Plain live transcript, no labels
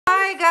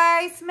Hi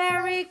guys!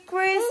 Merry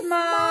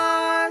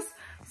Christmas!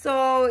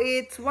 So,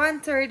 it's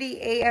 1:30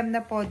 AM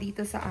na po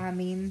dito sa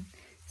amin.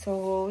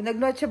 So,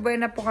 nag-Noche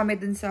Buena po kami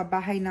dun sa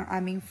bahay ng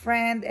aming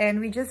friend. And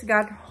we just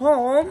got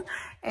home.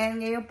 And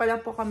ngayon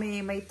pala po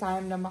kami may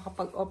time na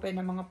makapag-open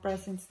ng mga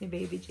presents ni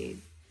Baby Jade.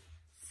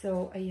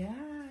 So,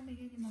 ayan.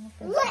 Ayan yung mga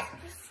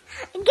presents.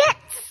 Let's get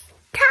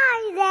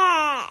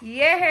started!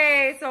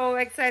 Yay! So,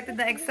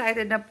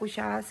 excited na po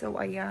siya. So,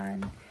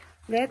 ayan.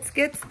 Let's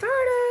get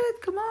started!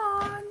 Come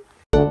on!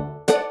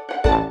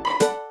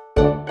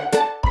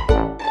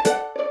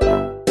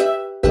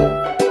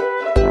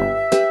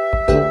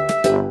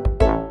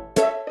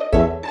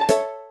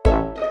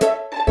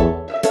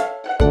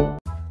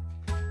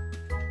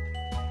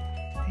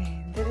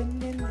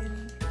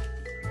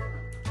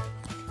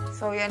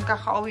 So, yan,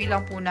 kakauwi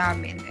lang po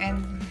namin.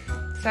 And,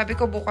 sabi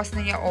ko bukas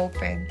na niya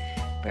open.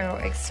 Pero,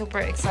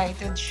 super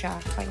excited siya.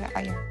 Kaya,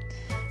 ayun.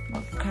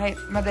 Kahit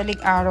madaling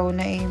araw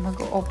na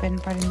mag-open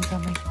pa rin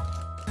kami.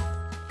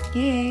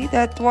 Yay!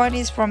 That one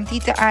is from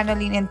Tita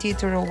Annalyn and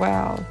Tito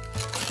Roel.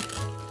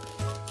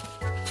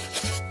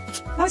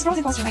 No, it's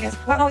frozen costume, I guess.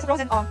 Well, no, it's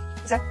frozen.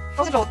 Is that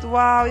frozen float?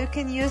 Wow, you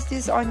can use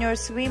this on your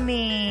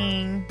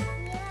swimming.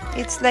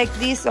 Yeah. It's like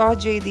this,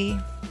 Jadee.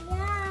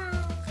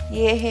 Yeah.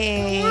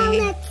 Yay!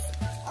 Now let's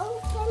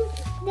open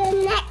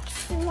the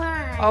next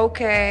one.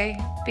 Okay.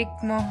 Pick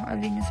mo.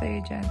 Alin yung sa'yo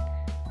dyan.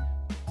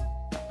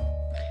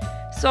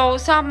 So,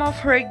 some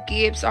of her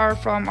gifts are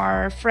from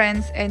our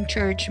friends and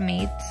church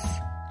mates.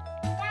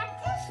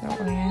 So,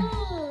 ayan.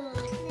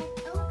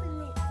 Let's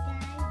open it,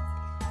 guys.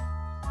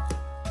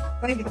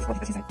 Why did you put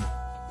this inside?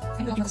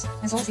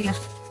 It's all sealed.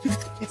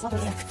 It's not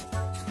there.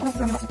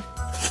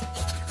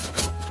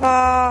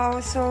 Wow,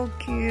 so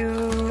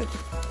cute.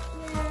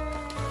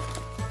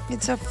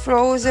 It's a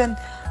frozen.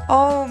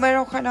 Oh,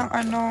 meron ka ng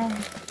ano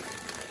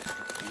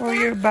for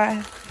your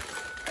bath.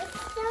 It's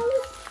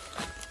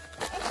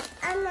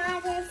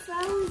another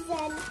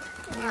frozen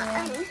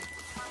one.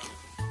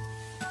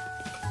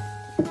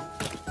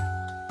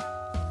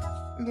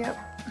 Yep.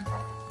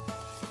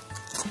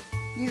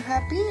 You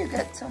happy you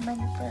got so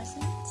many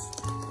presents?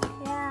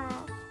 Yeah.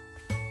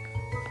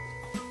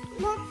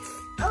 Let's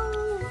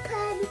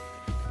open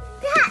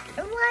that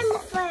one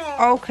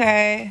first.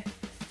 Okay.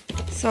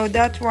 So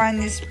that one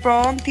is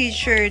from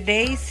Teacher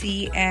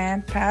Daisy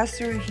and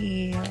Pastor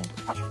Hill.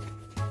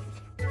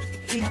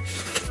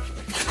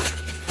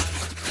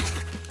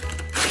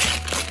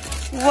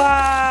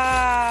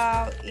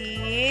 Wow,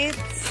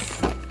 it's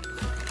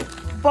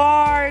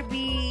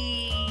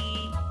Barbie.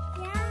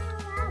 Yeah,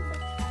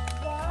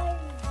 I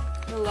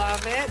You love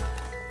love Barbie. it?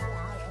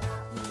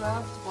 You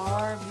love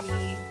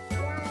Barbie.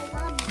 Yeah, I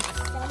love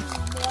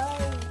some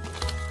Barbie.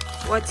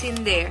 What's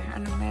in there?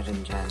 Anong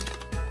meron dyan?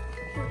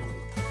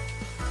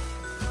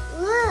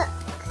 Look.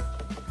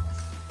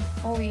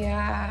 Oh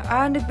yeah.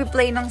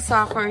 Nagpe-play ng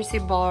soccer si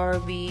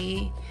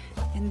Barbie.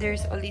 And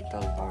there's a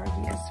little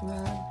Barbie as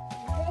well.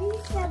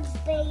 There's a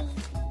baby.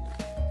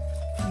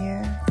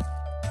 Yeah.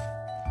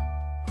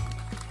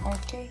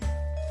 Okay.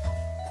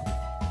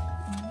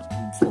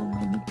 And so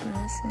many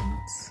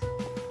presents.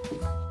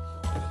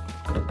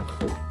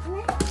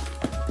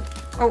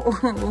 Oh.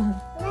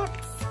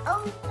 Let's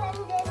open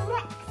the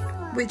next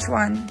one. Which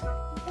one?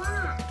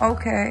 That.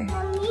 Okay.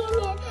 The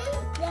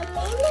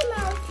Minnie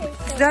Mouse is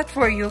Is that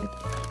for you?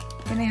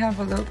 Can I have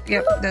a look?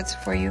 Yep, that's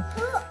for you.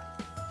 Look.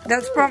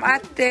 That's from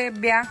Ate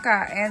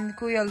Bianca and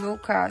Kuya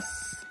Lucas.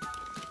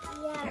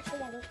 Yeah,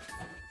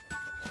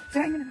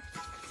 Tirain mo na.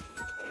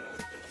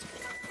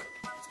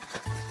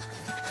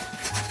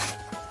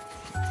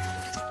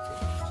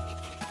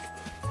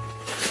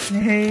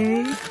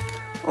 Hey.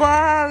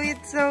 Wow,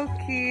 it's so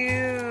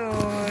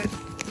cute.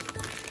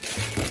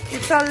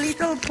 It's a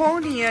little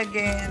pony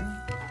again.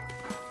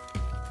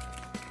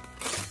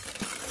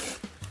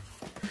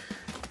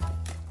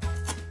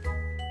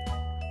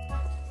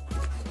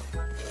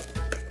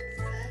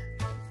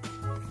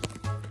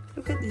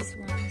 Look at this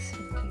one, it's so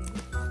cute.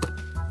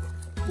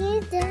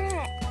 Here's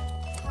that.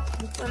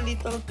 It's a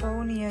little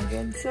pony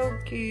again, so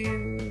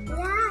cute.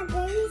 Yeah,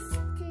 there's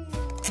two.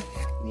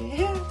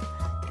 Yeah,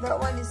 that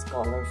one is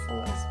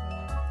colorful as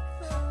well.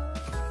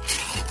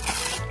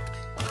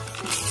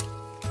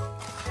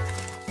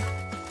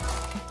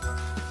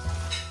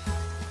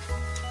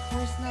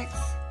 What's next?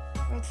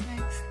 What's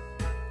next?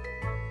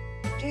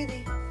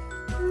 Jadee.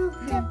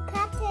 The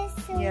pet is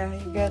so Yeah,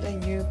 you got a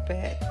new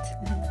pet.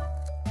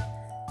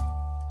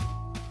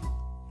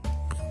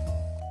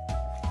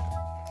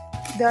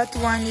 That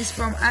one is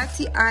from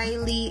Ate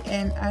Ailey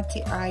and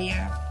Ate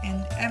Aya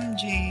and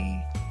MJ.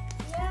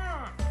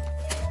 Yeah.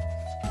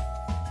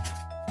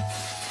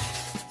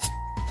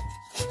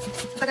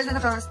 Tagal na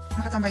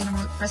nakatambay ng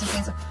mga present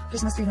ngayon sa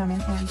Christmas tree namin.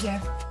 And yeah,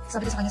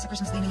 sabi ko sa kanya sa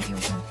Christmas day na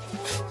i-open.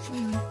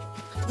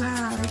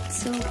 Wow,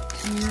 it's so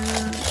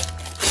cute.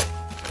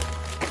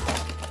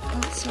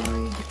 Oh,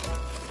 sorry.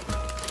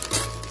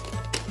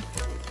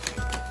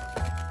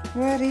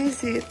 What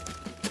is it?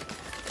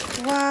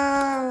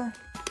 Wow.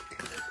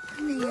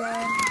 Ano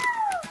yan?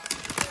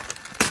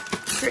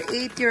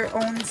 Create your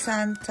own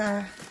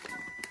Santa.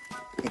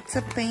 It's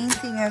a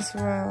painting as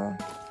well.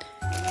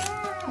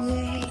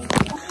 Yay.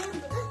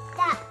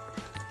 That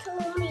to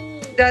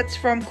me. That's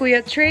from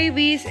Kuya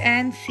Travis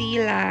and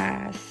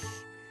Silas.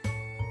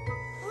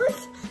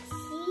 Who's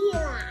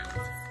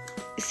Silas?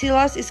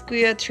 Silas is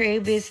Kuya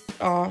Travis'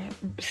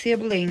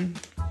 sibling,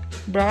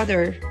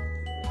 brother.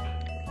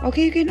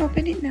 Okay, you can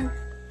open it now.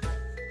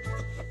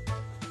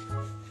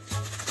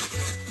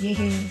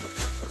 Yay.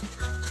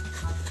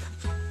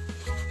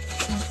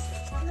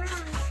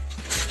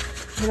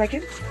 You like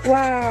it?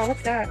 Wow, what's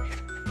that?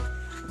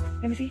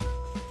 Let me see.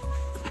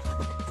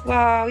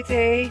 Wow, it's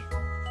a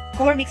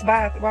color mix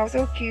bath. Wow,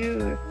 so cute.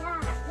 Yeah,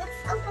 let's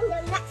open the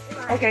next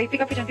one. Okay,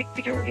 pick up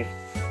pick your gift.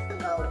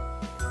 Go.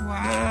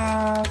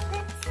 Wow.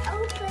 Let's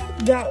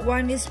open. That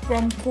one is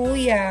from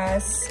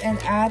Kuya's and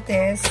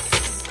Ate's.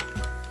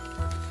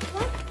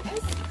 What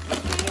is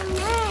their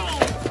name?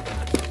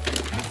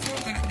 I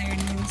forgot their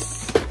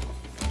names.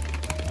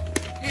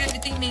 Wait,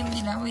 ito yung name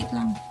nila. Wait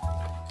lang.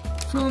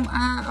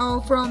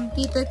 From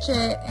Tita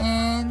Che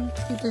and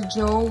Tita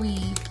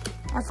Joey.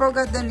 I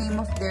forgot the name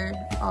of their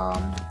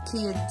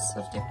kids.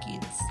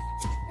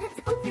 Let's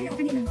open it.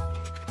 Open it now.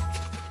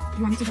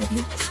 You want me to help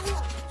you?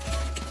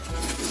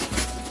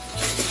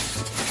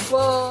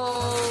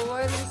 Whoa,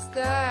 what is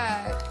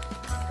that?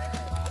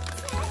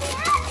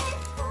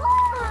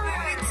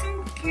 Oh, it's so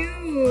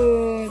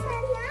cute.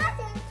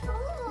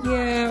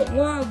 Yeah,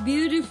 wow,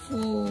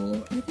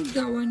 beautiful. I think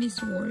that one is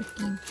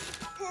working.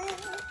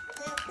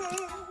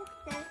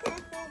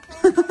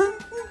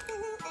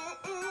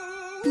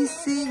 He's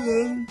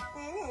singing.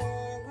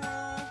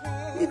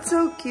 It's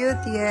so cute,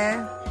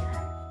 yeah.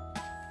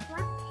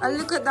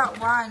 Look at that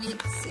one.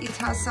 It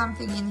has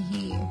something in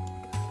here.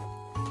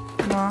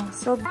 Wow,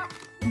 so.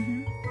 Who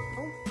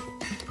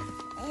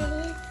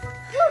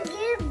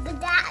gave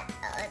that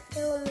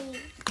to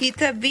me?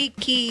 Tita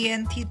Vicky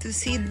and Tito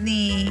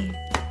Sydney.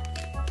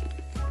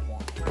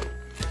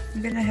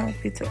 I'm gonna help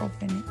you to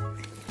open it.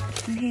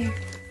 And here,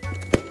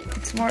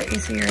 it's more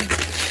easier.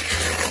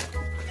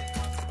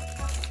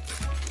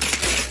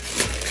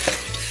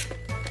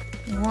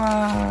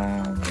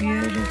 Wow,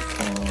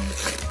 beautiful.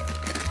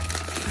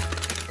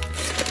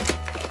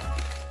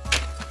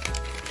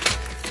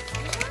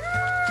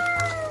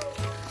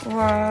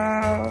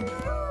 Wow.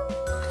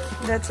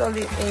 That's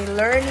only a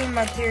learning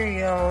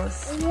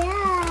materials.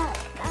 Yeah.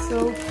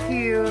 So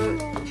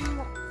cute.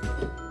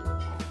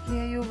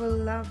 Yeah, you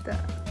will love that.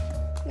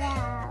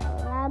 Yeah,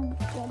 love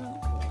them.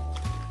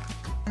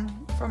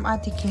 From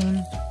Ate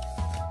Kim.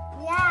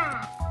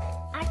 Yeah.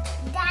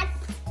 That's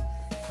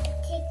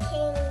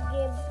taking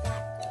give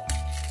that.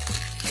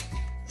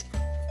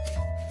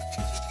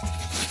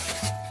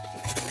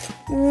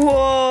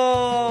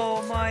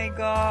 Whoa, my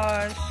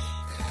gosh.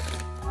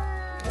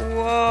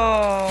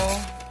 Whoa.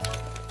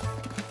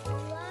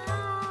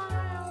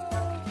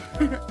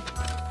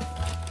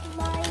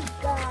 My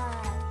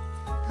God.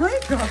 My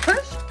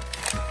gosh.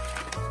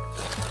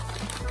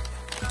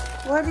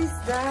 What is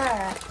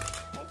that?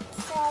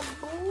 It's a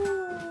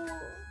blue.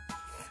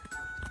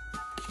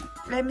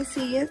 Let me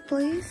see it,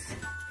 please.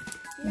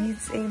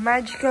 It's a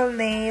magical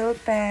nail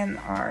pen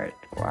art.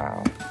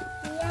 Wow.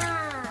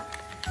 Yeah.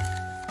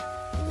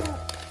 Look.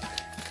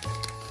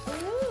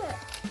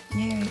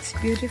 Yeah, it's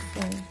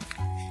beautiful.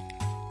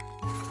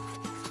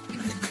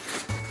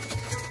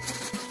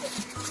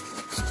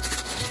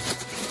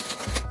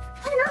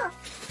 Oh no.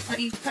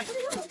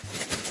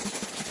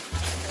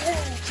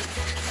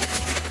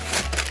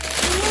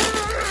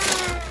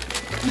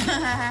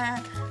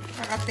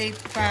 Naka-tape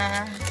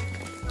pa.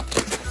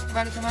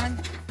 Balik naman.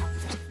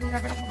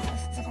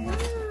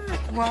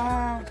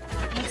 Wow.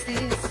 What's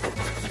this?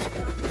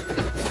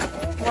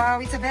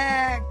 Wow, it's a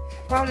bag.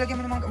 Wow, lagyan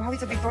mo ng mga... Wow,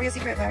 it's a Victoria's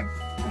Secret bag.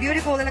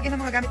 Beautiful. Lalagyan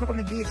ng mga gamit mo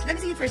pag nag-beach. Let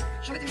me see it first.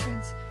 Show it to your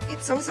friends.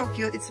 It's so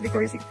cute. It's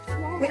Victoria's Secret.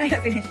 When I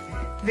have finished.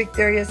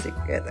 Victoria's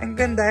Secret. Ang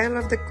ganda. I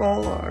love the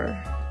color.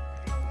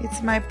 It's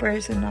my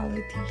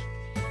personality.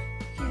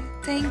 Yeah.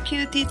 Thank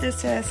you, Tita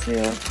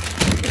Cecil.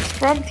 It's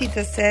from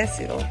Tita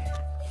Cecil.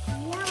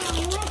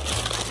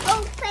 Let's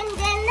open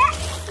the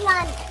next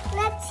one.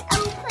 Let's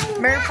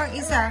open Meron pang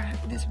isa.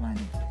 This one.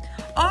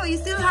 Oh, you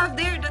still have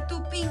there the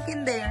two pink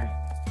in there.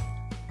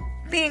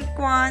 Pink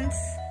ones.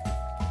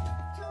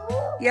 two.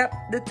 Yep,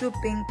 the two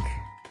pink.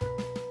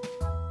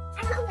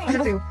 Ano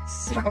Ano to?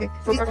 Okay.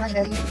 So, ito na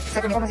yung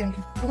second ko kasi.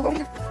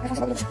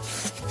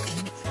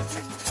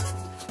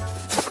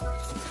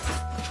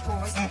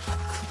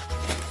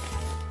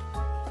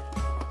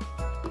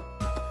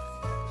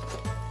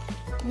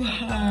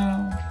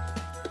 Wow.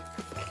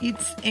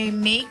 It's a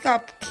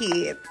makeup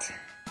kit.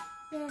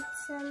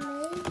 It's a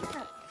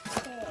makeup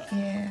kit.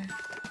 Yeah.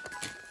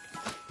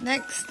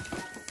 Next.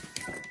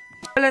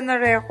 Wala na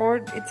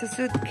record. It's a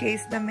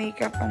suitcase na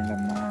makeup ang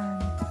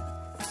laman.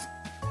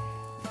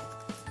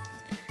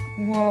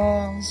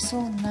 Wow,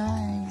 so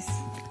nice.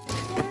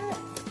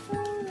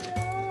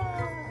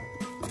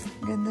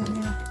 Ganda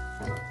niya.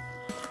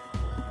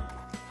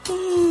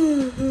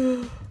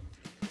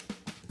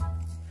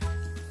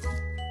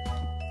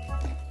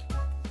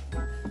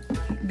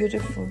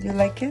 Beautiful. You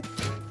like it?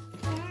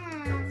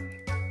 Yeah.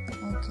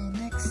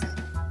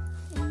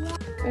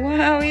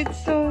 Wow,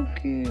 it's so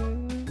cute.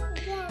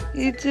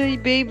 It's a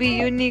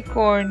baby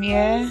unicorn,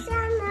 yeah? There's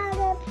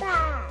another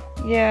bag.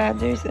 Yeah,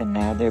 there's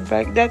another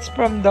bag. That's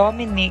from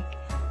Dominic.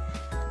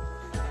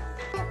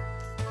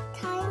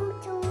 Time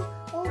to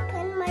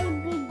open my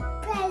big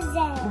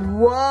present.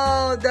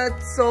 Wow,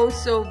 that's so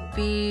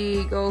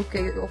big.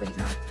 Okay, open it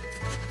now.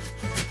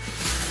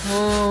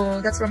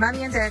 Oh, that's from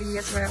Mommy and Daddy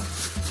as well.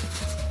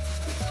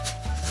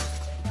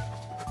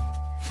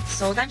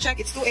 So, time check.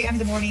 It's 2 a.m. in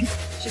the morning.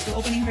 She's still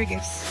opening her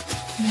gifts.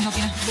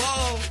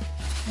 Wow!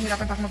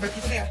 Nahirapan pa ako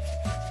mag-birthday today, ah.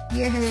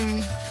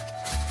 Yay!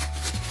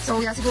 So,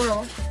 yeah,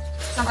 siguro,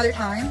 some other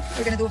time,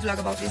 we're gonna do a vlog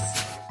about this,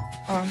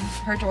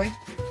 her toy.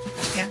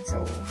 Yeah,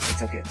 so, it's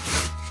so cute.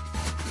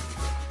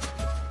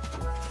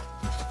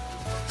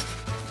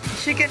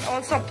 She can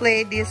also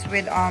play this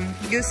with,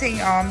 using,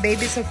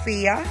 baby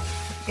Sophia.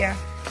 Yeah.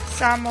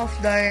 Some of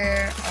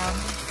their,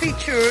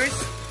 features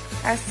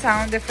has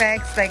sound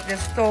effects like the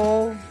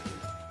stove,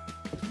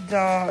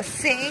 the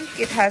sink,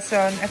 it has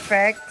an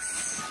effects.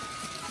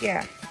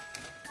 Yeah.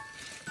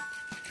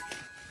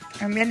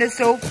 And then the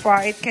sofa,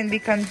 it can be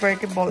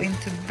convertible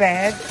into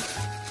bed.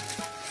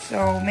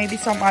 So maybe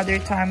some other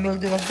time we'll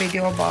do a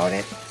video about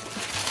it.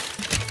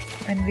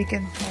 And we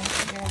can play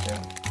together.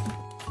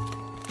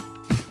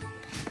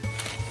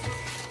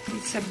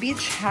 It's a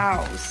beach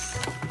house.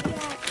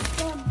 Yeah,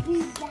 the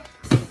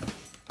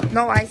big.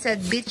 No, I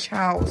said beach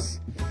house.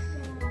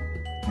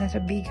 That's a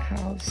big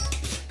house.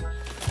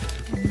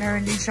 And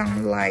meron din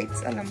siyang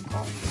lights. Alam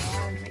ko.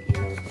 May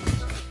ilaw din siya.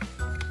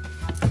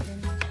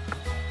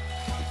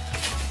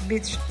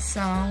 Beach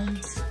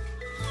sounds.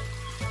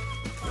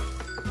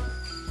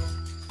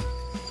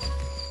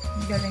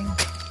 Ang galing.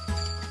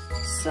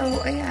 So,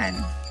 ayan.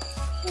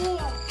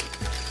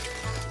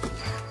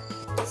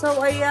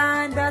 So,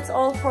 ayan. That's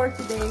all for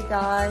today,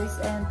 guys.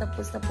 And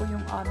tapos na po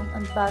yung aming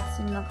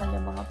unboxing ng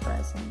kanyang mga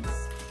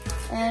presents.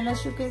 And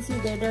as you can see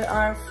there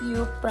are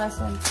few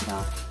presents na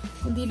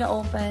hindi na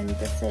open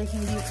kasi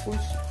hindi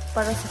push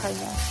para sa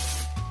kanya.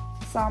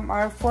 Some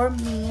are for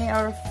me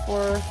or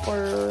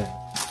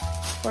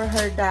for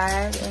her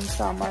dad, and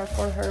some are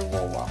for her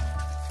wawa.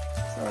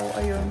 So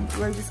ayun,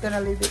 we're just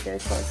gonna leave it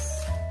there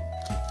because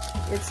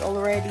it's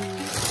already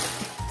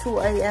 2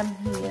 a.m.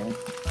 here.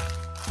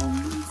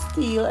 And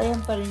still, ayan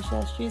pa rin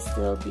siya. She's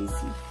still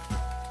busy.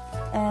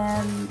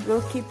 And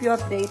we'll keep you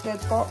updated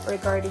po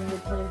regarding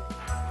with her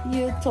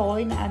new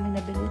toy na aming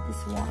nabili,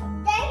 this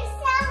one. There's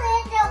a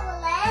little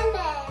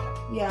lemon.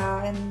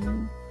 Yeah,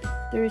 and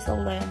there is a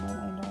lemon,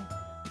 I know.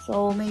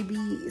 So, maybe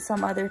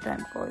some other time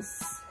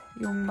because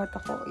yung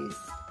mata ko is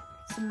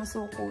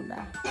sumusuko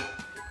na.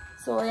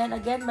 So, ayan,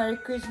 again,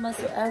 Merry Christmas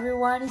to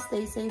everyone.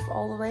 Stay safe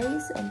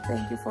always. And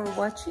thank you for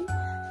watching.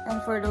 And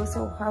for those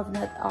who have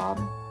not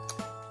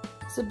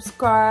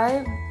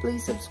subscribed,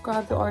 please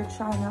subscribe to our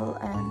channel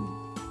and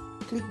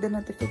click the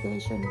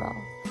notification bell.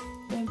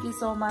 Thank you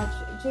so much.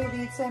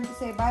 Jadee, it's time to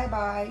say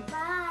bye-bye.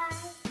 Bye.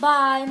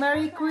 Bye!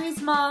 Merry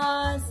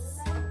Christmas!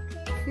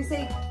 You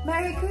say,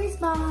 Merry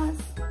Christmas!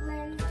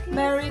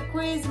 Merry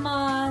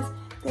Christmas!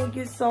 Thank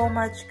you so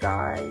much,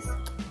 guys.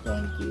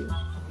 Thank you.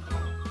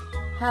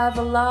 Have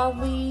a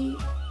lovely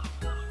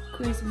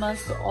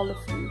Christmas to all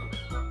of you.